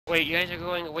Wait, you guys are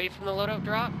going away from the loadout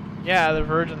drop? Yeah, the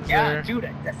virgin's Yeah, there. dude,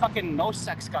 that fucking no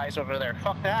sex guy's over there.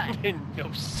 Fuck that. No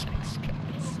sex,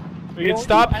 guys. We You can know,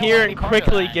 stop I don't here want and any part of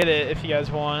quickly that. get it if you guys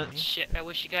want. Shit, I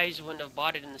wish you guys wouldn't have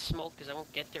bought it in the smoke because I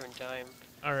won't get there in time.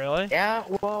 Oh, really? Yeah,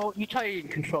 well, you try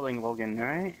controlling Logan,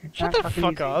 alright? Shut the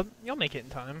fuck up. You'll make it in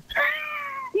time.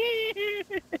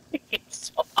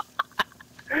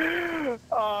 Oh,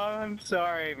 I'm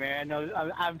sorry, man. No,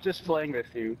 I'm just playing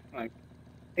with you. Like,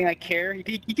 think I care? You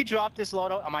could drop this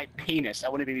loadout on my penis. I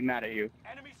wouldn't be mad at you.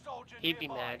 He'd be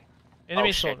mad. Enemy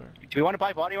Oh, shit. soldier. Do we want to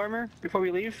buy body armor before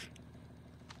we leave?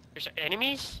 There's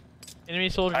enemies? Enemy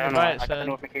soldier I don't know. nearby, I it got the said.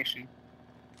 notification.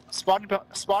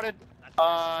 Spotted.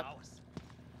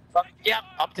 Fuck, yep,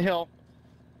 up the hill.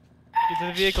 Get to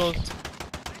the vehicles.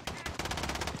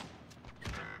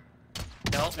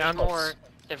 No, there's more.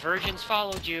 The virgins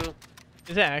followed you.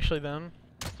 Is it actually them?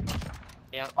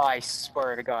 Yeah. Oh, I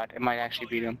swear to God, it might actually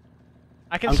be them.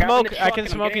 I can I'm grabbing smoke. the I truck can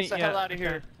and I'm smoke. getting the Yeah. hell out of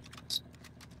here.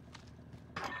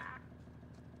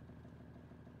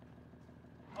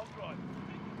 okay.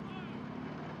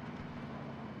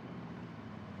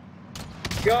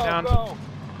 Go, Down. go!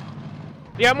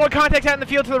 You got more contacts out in the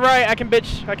field to the right. I can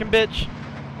bitch. I can bitch.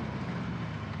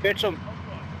 Bitch them.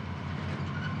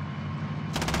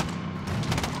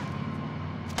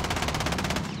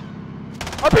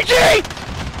 RPG!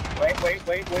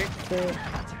 Wait.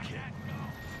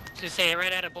 Just say I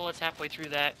ran out of bullets halfway through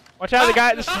that. Watch out, the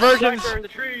guy. This is virgins. Sniper in the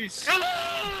trees.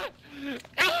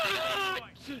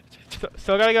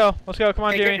 Still gotta go. Let's go. Come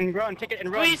on, Take it Jamie. and run. Take it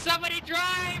and run. Please, somebody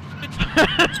drive!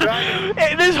 Drive.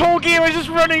 This whole game is just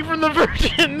running from the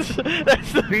virgins.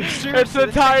 That's the Seriously, that's the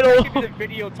this title. could be the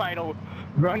video title.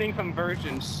 Running from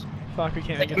virgins. Fuck, we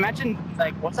can't Like get. imagine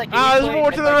like what's that game? Ah, you there's play?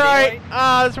 more to Dead the by right. Daylight?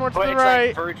 Ah, there's more to But the it's right.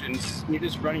 like virgins. You're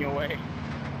just running away.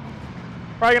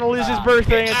 Probably gonna lose his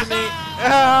birthday, Anthony.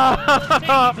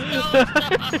 I don't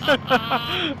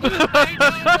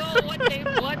know what they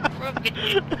want from me.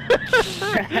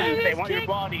 They want your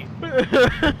body.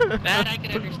 That I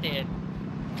can understand.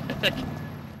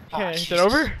 Okay, is Jesus. it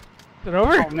over? Is it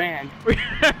over? Oh man.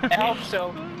 I hope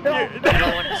so. No. I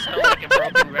don't want to sound like a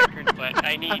broken record, but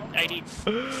I need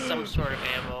some sort of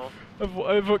ammo. Of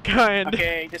what kind?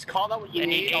 Okay, just call out what you I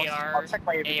need. need I'll check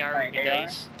my AR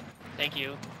dice. Thank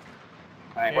you.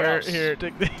 Alright, what Here, else? here,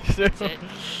 take these. That's it.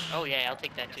 Oh yeah, I'll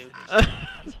take that too.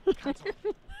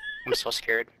 I'm so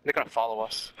scared. They're gonna follow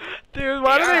us. Dude,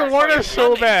 why do They they are want us so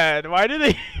fucking bad? Why do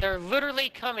they? They're literally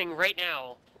coming right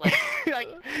now. Like, Like,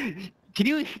 can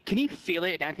you feel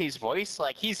it in Anthony's voice?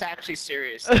 Like he's actually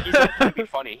serious. Like, he's not trying to be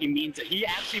funny. He means it. He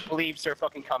actually believes they're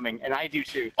fucking coming, and I do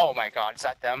too. Oh my God, is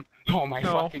that them? Oh my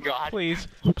No, fucking God! please,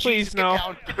 Jesus, please, get no.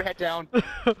 down. Keep your head down.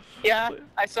 Yeah,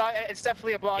 I saw it. It's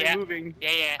definitely a body Yeah. moving. yeah.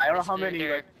 I don't know it's- how many,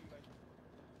 they're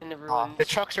but in the ruins. the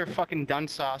trucks are fucking done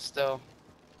sauce though.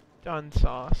 Done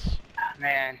sauce.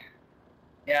 Man.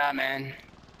 Yeah, man.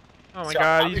 Oh my So,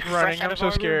 God, I'll he's be fresh running. out I'm of so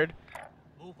armor. scared.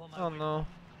 Oh no.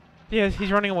 Yes,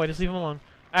 he's running away. Just leave him alone.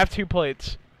 I have 2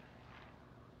 plates.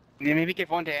 Yeah, maybe give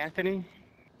one to Anthony.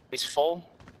 He's full.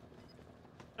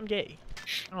 I'm gay.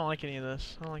 I don't like any of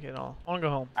this. I don't like it at all. I wanna go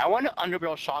home. I want to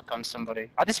underbarrel shotgun somebody.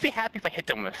 I'll just be happy if I hit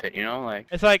them with it, you know, like.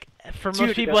 It's like, for most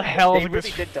Dude, people, they hell is like really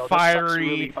this did, though. Those trucks fiery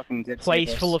really fucking did place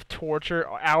save full us. of torture.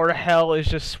 Our hell is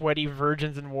just sweaty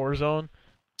virgins in Warzone.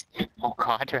 Oh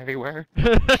God, they're everywhere.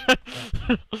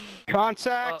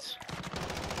 Contact.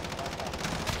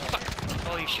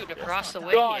 Oh, you're shooting across the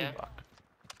way. Gone. Yeah.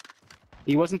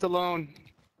 He wasn't alone.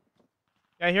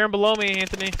 Yeah, I hear him below me,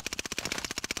 Anthony.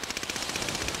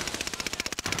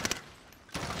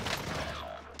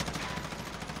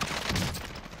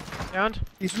 Downed.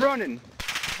 He's running.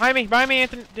 Behind me,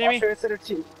 Anthony. Jamie. Sure it's their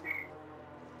team.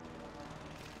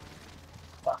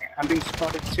 Fuck, I'm being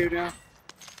spotted too now.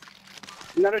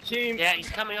 Another team. Yeah, he's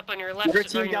coming up on your left, Another or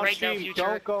team your right now, downstream. future.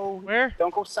 Don't go. Where?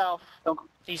 Don't go south. Don't. Go.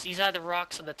 He's on the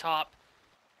rocks on the top,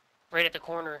 right at the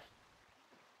corner.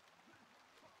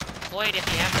 Floyd, if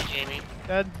you have to, Jamie.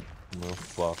 Dead. No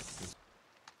fuck.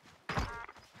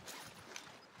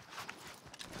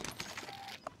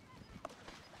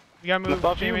 You gotta move,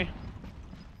 Above you. Jamie.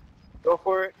 Go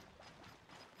for it.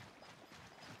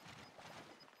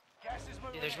 Yeah,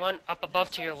 there's one up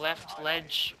above to your left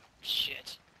ledge.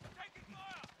 Shit.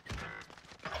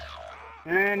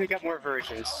 And we got more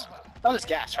versions. Oh, there's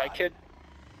gas, right, kid?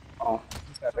 Oh,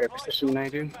 he's got better precision than I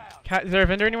do. Is there a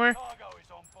vendor anywhere?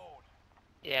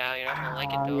 Yeah, you're not gonna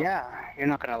like it though. Yeah, you're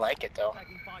not gonna like it though.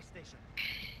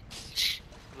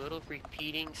 Little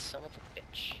repeating son of a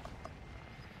bitch.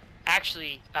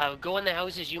 Actually, go in the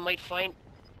houses. You might find.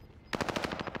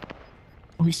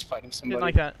 Oh, he's fighting somebody. Didn't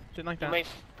like that. Didn't like You that.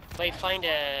 might find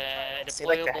a Stay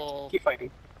like that. deployable. Keep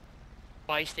fighting.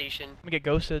 buy station. I'm gonna get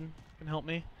ghosted. Can help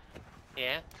me.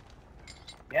 Yeah.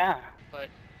 Yeah. But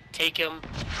take him.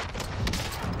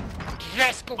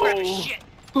 Yes, go grab his shit.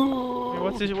 Hey,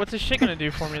 what's this shit gonna do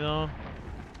for me though?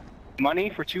 Money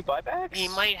for 2 buybacks? He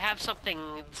might have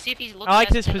something. See if he's looking. I like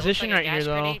at this something that looks position like a right here, gas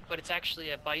though. grenade, but it's actually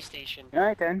a buy station.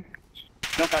 Alright then. You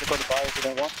don't gotta go to buy if you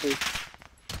don't want to.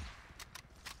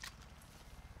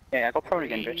 Yeah, go prone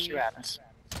again, bitch. See what happens.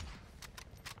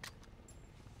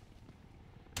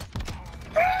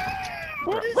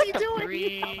 What is he doing?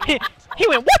 He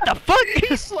went, what the fuck?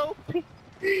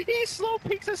 He slow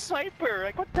peeks a sniper.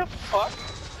 Like, what the fuck?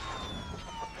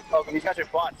 Oh, these guys are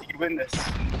bots. You can win this.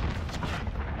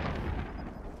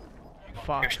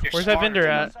 Fuck. You're Where's that vendor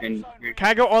at? Can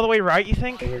I go all the way right, you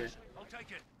think? I'll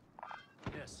take it.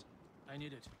 Yes, I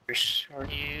need it.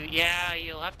 Yeah,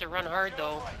 you'll have to run hard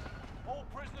though. All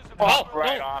prisoners have Oh, Oh,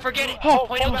 right no, on. forget it. Oh,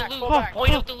 Point out back, the pull loot. back.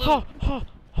 Point out the loot.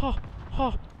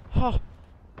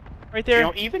 Right You there.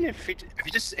 know, even if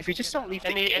you just don't leave the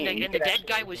And game, the you dead could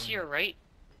guy actually was win. here, right?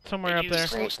 Somewhere That up you there.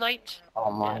 slow sniped.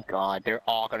 Oh my god, they're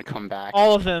all gonna come back.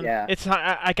 All of them. Yeah. It's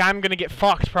not like I'm gonna get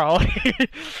fucked probably.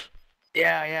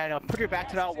 Yeah, no, put your back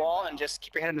to that wall and just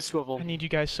keep your head in the swivel. I need you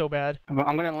guys so bad. I'm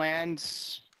gonna land,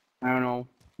 I don't know,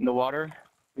 in the water.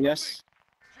 Yes.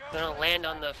 I'm gonna land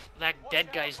on that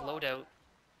dead guy's loadout.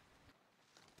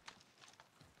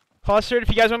 Clustered, if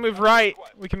you guys wanna move right,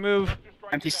 we can move.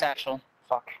 Empty satchel.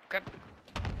 Fuck. Grab.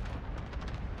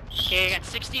 Okay, I got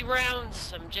 60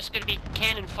 rounds. I'm just gonna be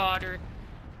cannon fodder.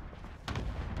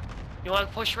 You wanna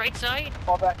push right side?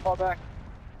 Fall back, fall back.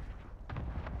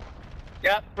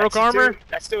 Yep. Broke that's it, armor. dude.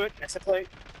 Let's do it. That's the play.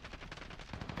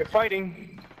 They're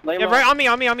fighting. Lay Yeah, low. right on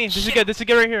me. This is good. This is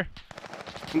good right here.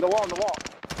 On the wall, on the wall.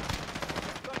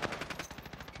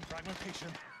 fragmentation.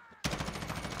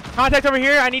 Contact over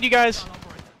here. I need you guys.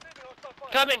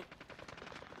 Coming.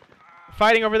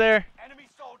 Fighting over there. Enemy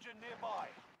soldier nearby.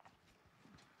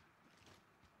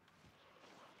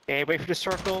 Okay, wait for the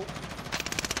circle.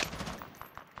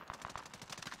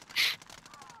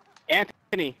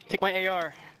 Anthony, take my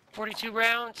AR. 42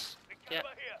 rounds. Yeah.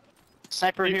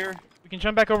 Sniper here. We can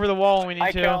jump back over the wall when we need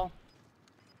Hi, to. Cal.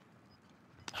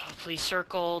 Oh, please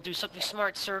circle. Do something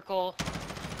smart. Circle.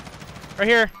 Right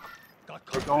here.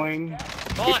 We're going.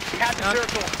 Come on. Have the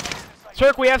circle.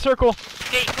 Circle. We have circle.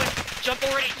 Okay, quick. Jump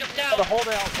already. Jump down. Hold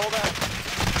out, hold out.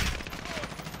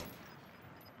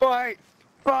 Fight!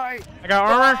 Fight! I got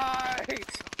armor. Fight!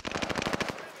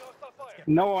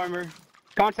 No armor.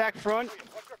 Contact front.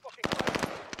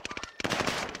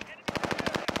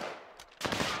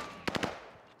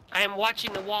 I am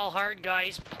watching the wall hard,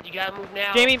 guys. You gotta move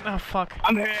now. Jamie. Oh fuck.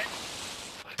 I'm hit.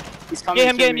 He's coming. Get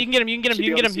him. to Get him. me. You can get him. You can get him. Should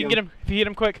You be can able get him. You to can see get him. If you hit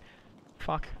him quick.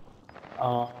 Fuck.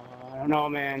 I don't know,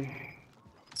 man.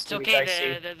 It's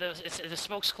okay. The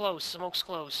smoke's close. Smoke's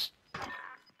close. I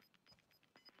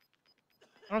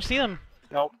don't see them.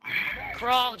 Nope.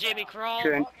 Crawl, Jamie. Crawl.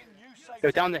 Couldn't.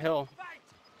 They're down the hill.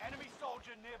 Enemy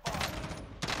soldier nearby.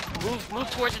 Move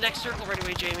towards the next circle right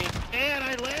away, Jamie. And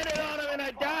I landed on him and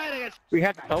I died. We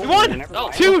had We won!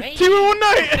 Oh, Two hey. in one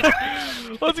night!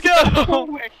 Let's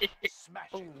go! Smash.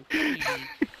 Oh,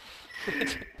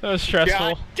 That was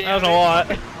stressful. God That was damn a it. lot.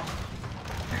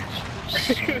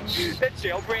 That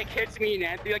jailbreak hits me and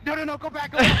Anthony like, no, go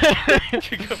back, go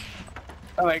back.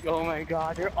 I'm like, oh my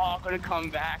god, they're all gonna come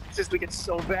back. It's just like, it's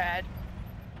so bad.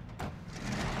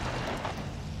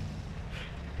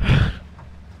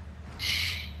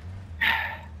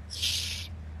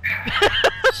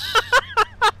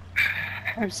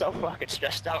 I'm so fucking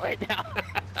stressed out right now.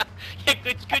 yeah,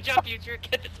 good job, future.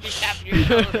 Get this to be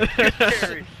happening.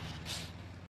 Scary.